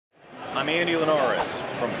I'm Andy Linares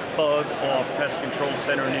from Bug Off Pest Control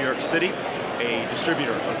Center in New York City, a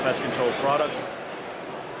distributor of pest control products.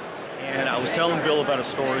 And I was telling Bill about a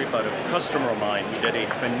story about a customer of mine who did a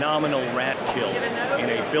phenomenal rat kill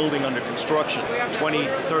in a building under construction. 20,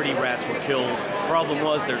 30 rats were killed. Problem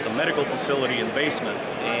was there's a medical facility in the basement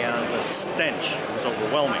and the stench was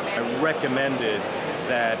overwhelming. I recommended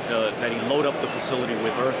that he load up the facility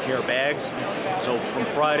with EarthCare bags. So from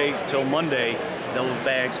Friday till Monday, those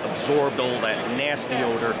bags absorbed all that nasty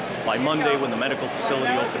odor. By Monday, when the medical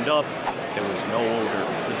facility opened up, there was no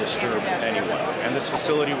odor to disturb anyone. And this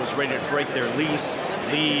facility was ready to break their lease,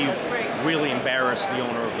 leave, really embarrass the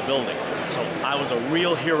owner of the building. So I was a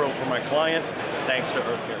real hero for my client, thanks to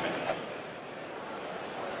EarthCare bags.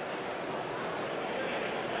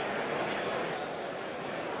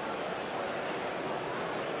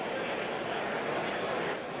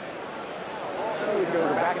 Sewage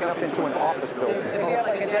odor backing up into an office building.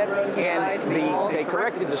 And they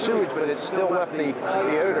corrected the sewage, but it still left the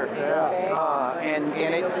odor. And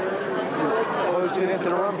it closed it into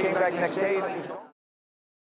the room, came back the next day, and it was gone.